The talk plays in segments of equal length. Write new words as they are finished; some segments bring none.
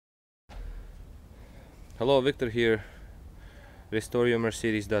Hello, Victor here,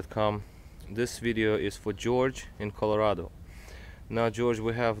 RestoreYourMercedes.com. This video is for George in Colorado. Now George,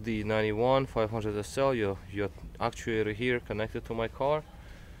 we have the 91 500 SL, your actuator here connected to my car.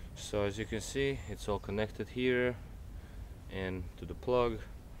 So as you can see, it's all connected here and to the plug.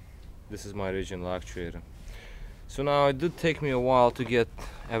 This is my original actuator. So now it did take me a while to get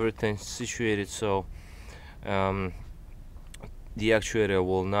everything situated, so the actuator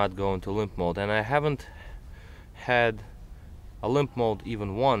will not go into limp mode, and I haven't had a limp mode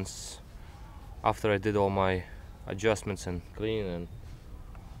even once after I did all my adjustments and clean and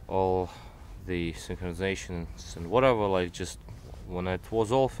all the synchronizations and whatever. Like, just when it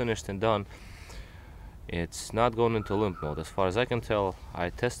was all finished and done, it's not going into limp mode as far as I can tell.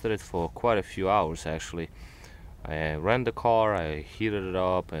 I tested it for quite a few hours actually. I ran the car, I heated it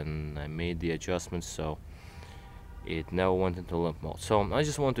up, and I made the adjustments, so it never went into limp mode. So I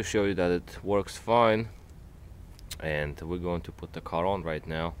just want to show you that it works fine, and we're going to put the car on right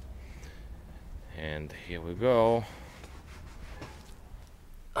now. And here we go.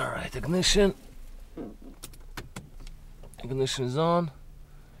 Alright, ignition is on.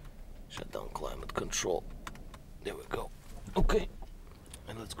 Shut down climate control. There we go. Okay,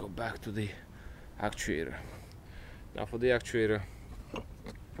 and let's go back to the actuator. Now for the actuator,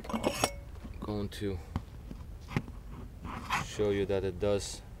 I'm going to show you that it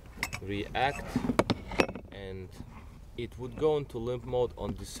does react, and it would go into limp mode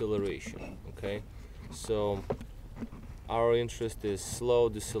on deceleration. Okay, so our interest is slow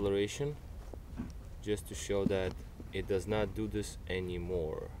deceleration, just to show that it does not do this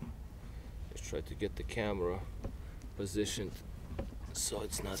anymore. Let's try to get the camera positioned so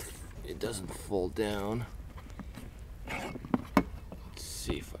it doesn't fall down. Let's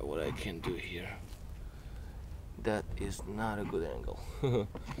see what I can do here. That is not a good angle.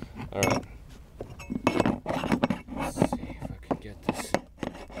 Alright, let's see if I can get this to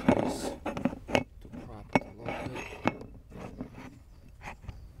prop it a little bit.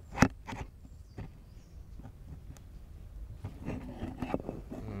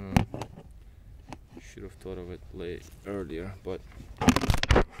 Should have thought of it earlier, but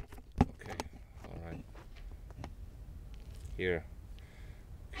okay. Alright, here,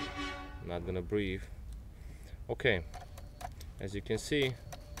 I'm not gonna breathe. Okay, as you can see, it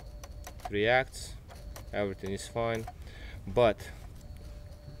reacts, everything is fine, but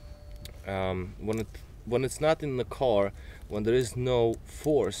when it's not in the car, when there is no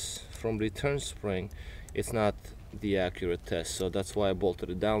force from the return spring, it's not the accurate test. So that's why I bolted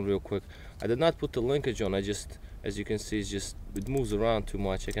it down real quick. I did not put the linkage on. I just, as you can see, it moves around too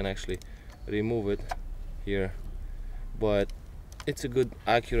much. I can actually remove it here, but it's a good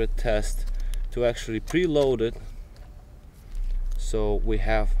accurate test to actually preload it, so we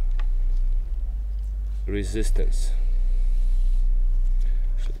have resistance.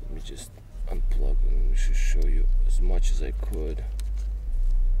 So let me just unplug and should show you as much as I could.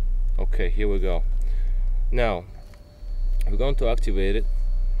 Okay, here we go. Now we're going to activate it.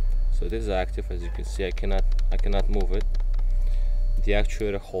 So it is active, as you can see. I cannot move it. The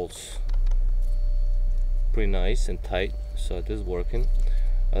actuator holds pretty nice and tight, so it is working.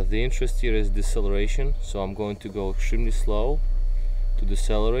 The interest here is deceleration, so I'm going to go extremely slow to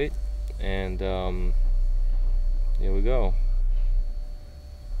decelerate, and here we go.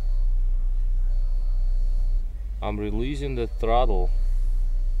 I'm releasing the throttle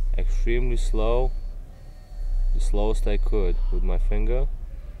extremely slow, the slowest I could with my finger,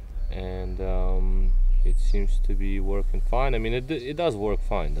 and it seems to be working fine. I mean, it does work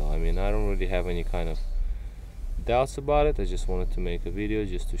fine though. I mean, I don't really have any kind of doubts about it. I just wanted to make a video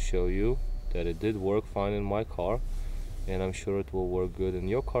just to show you that it did work fine in my car, and I'm sure it will work good in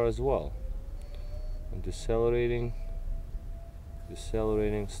your car as well. I'm decelerating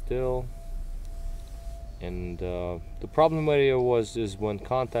still, and the problem area is when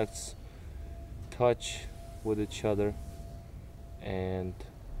contacts touch with each other and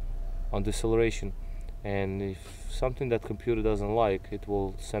on deceleration, and if something that computer doesn't like, it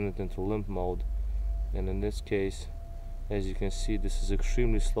will send it into limp mode. And in this case, as you can see, this is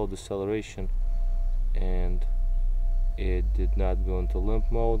extremely slow deceleration, and it did not go into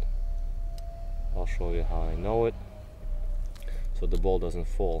limp mode. I'll show you how I know it, so the ball doesn't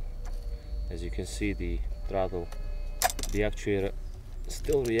fall. As you can see, the throttle, the actuator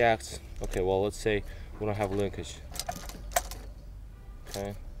still reacts. Okay, well, let's say we don't have linkage.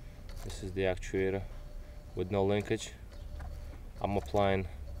 Okay, this is the actuator with no linkage. I'm applying,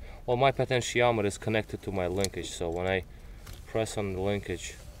 well, my potentiometer is connected to my linkage, so when I press on the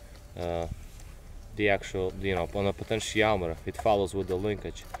linkage, the actual, on the potentiometer, it follows with the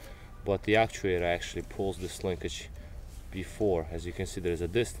linkage. but the actuator actually pulls this linkage before. As you can see, there's a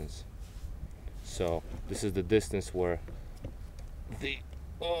distance. So this is the distance where the,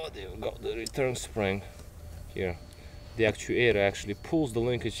 oh, there we go, the return spring here, the actuator actually pulls the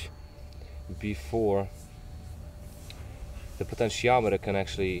linkage before the potentiometer can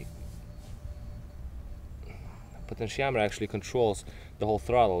actually, controls the whole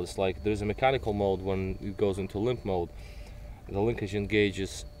throttle. It's like there's a mechanical mode. When it goes into limp mode, the linkage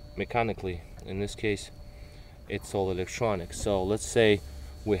engages mechanically. In this case, it's all electronic. So let's say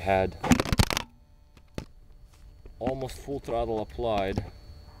we had almost full throttle applied,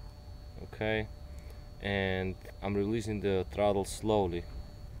 okay, and I'm releasing the throttle slowly.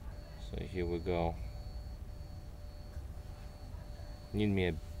 So here we go. Need me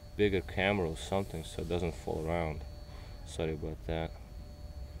a bigger camera or something so it doesn't fall around. Sorry about that.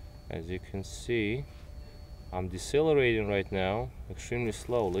 As you can see, I'm decelerating right now extremely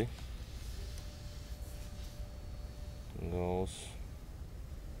slowly. It goes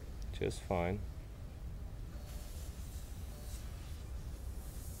just fine.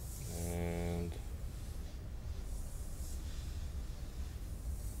 And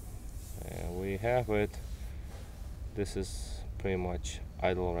there we have it. This is pretty much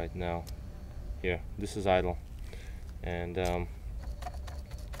idle right now. Here, this is idle, and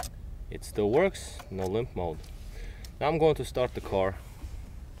it still works, no limp mode. Now I'm going to start the car.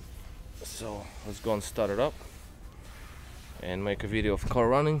 So let's go and start it up and make a video of car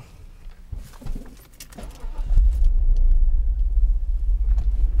running.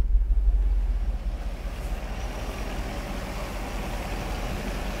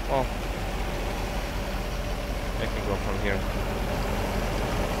 Well, I can go from here.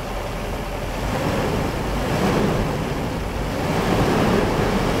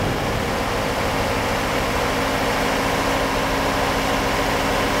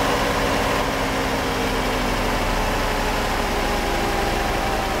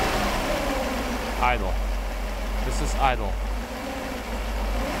 Idle. This is idle.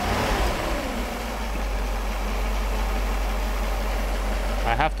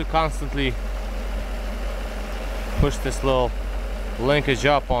 I have to constantly push this little linkage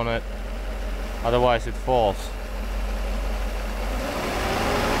up on it, otherwise it falls.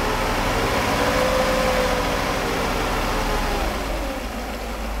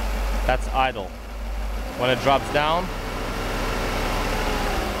 That's idle. When it drops down,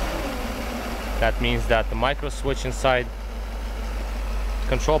 that means that the micro switch inside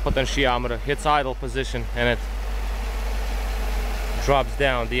control potentiometer hits idle position and it drops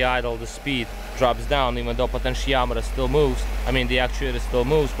down. The speed drops down even though potentiometer still moves. I mean the actuator still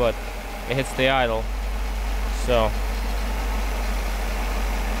moves, but it hits the idle. So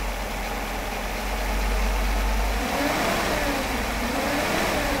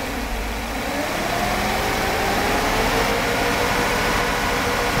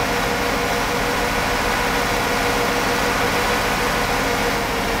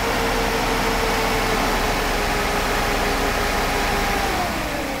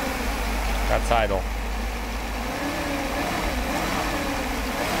that's idle.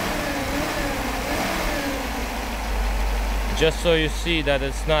 Just so you see that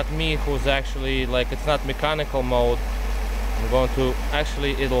it's not me who's actually, like, it's not mechanical mode. I'm going to,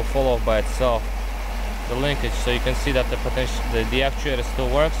 actually it'll fall off by itself, the linkage, so you can see that the actuator still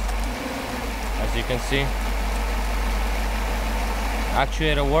works. As you can see,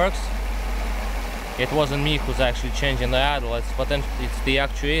 actuator works. It wasn't me who's actually changing the idle, it's the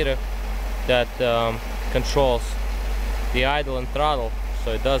actuator that controls the idle and throttle,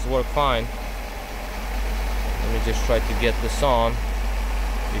 so it does work fine. Let me just try to get this on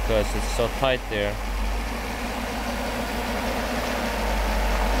because it's so tight there.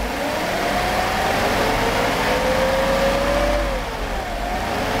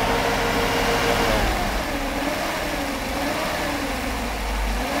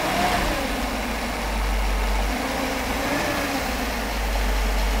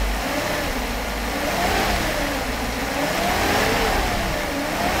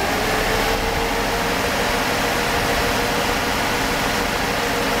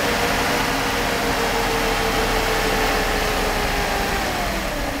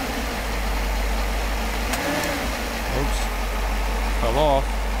 Fell off.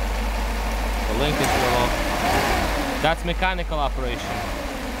 The linkage fell off. That's mechanical operation.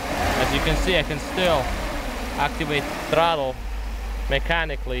 As you can see, I can still activate throttle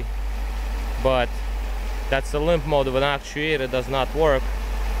mechanically, but that's the limp mode of an actuator, does not work.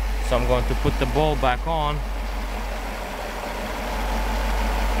 So I'm going to put the ball back on.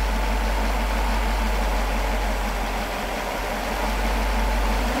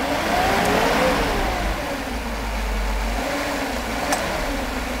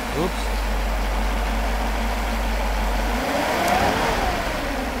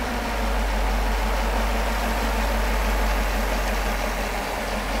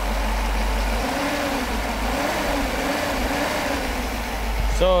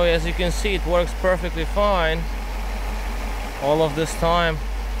 So as you can see, it works perfectly fine all of this time,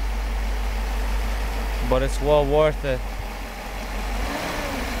 but it's well worth it.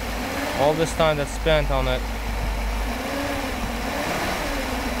 All this time that's spent on it.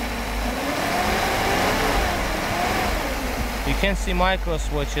 You can't see micro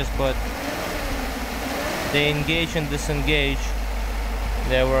switches, but they engage and disengage.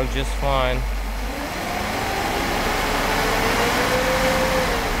 They work just fine.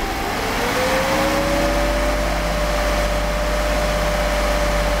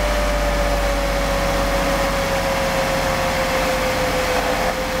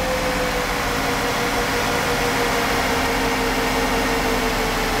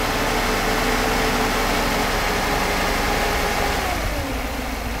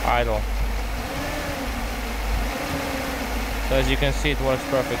 Idle. So as you can see, it works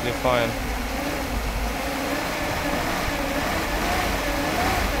perfectly fine.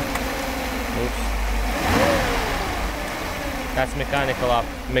 Oops. That's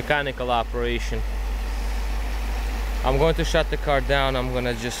mechanical operation. I'm going to shut the car down. I'm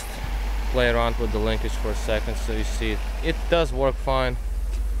gonna just play around with the linkage for a second so you see it. It does work fine.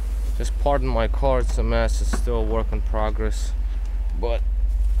 Just pardon my car, it's a mess. It's still a work in progress, but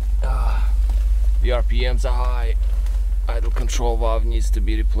the RPMs are high. Idle control valve needs to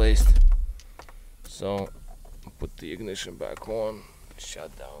be replaced. So put the ignition back on,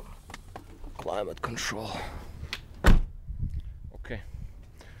 shut down climate control. Okay,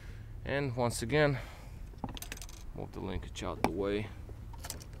 and once again move the linkage out the way.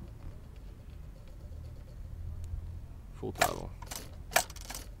 Full throttle.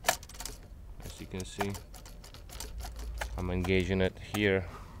 As you can see, I'm engaging it here.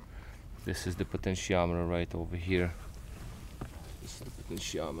 This is the potentiometer right over here. This is the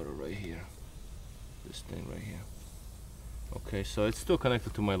potentiometer right here. This thing right here. Okay, so it's still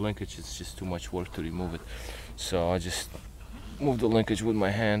connected to my linkage. It's just too much work to remove it. So I just move the linkage with my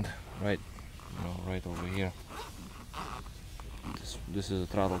hand, right, right over here. This is a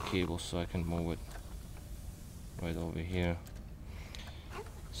throttle cable, so I can move it right over here.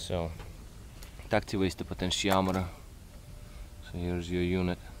 So it activates the potentiometer. So here's your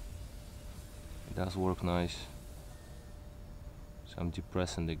unit. It does work nice. So I'm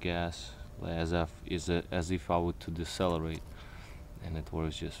depressing the gas as if I were to decelerate, and it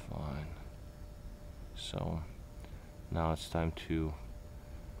works just fine. So now it's time to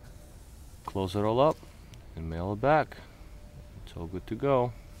close it all up and mail it back. It's all good to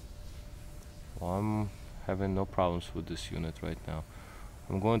go. Well, I'm having no problems with this unit right now.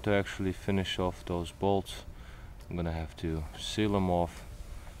 I'm going to actually finish off those bolts. I'm gonna have to seal them off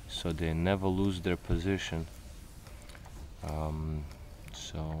so they never lose their position.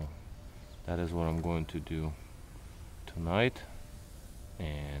 So that is what I'm going to do tonight,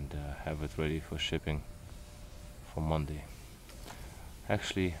 and have it ready for shipping for Monday.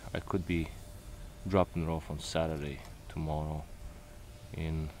 Actually, I could be dropping it off on Saturday, tomorrow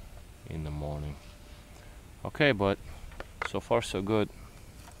in the morning. Okay, but so far so good.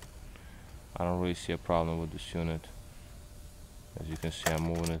 I don't really see a problem with this unit. As you can see, I'm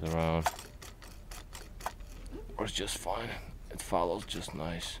moving it around. Works just fine. It follows just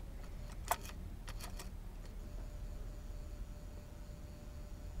nice.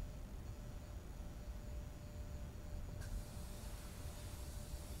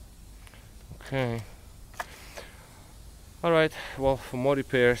 Okay. Alright, well, for more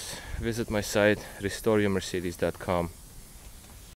repairs, visit my site, restoreyourmercedes.com.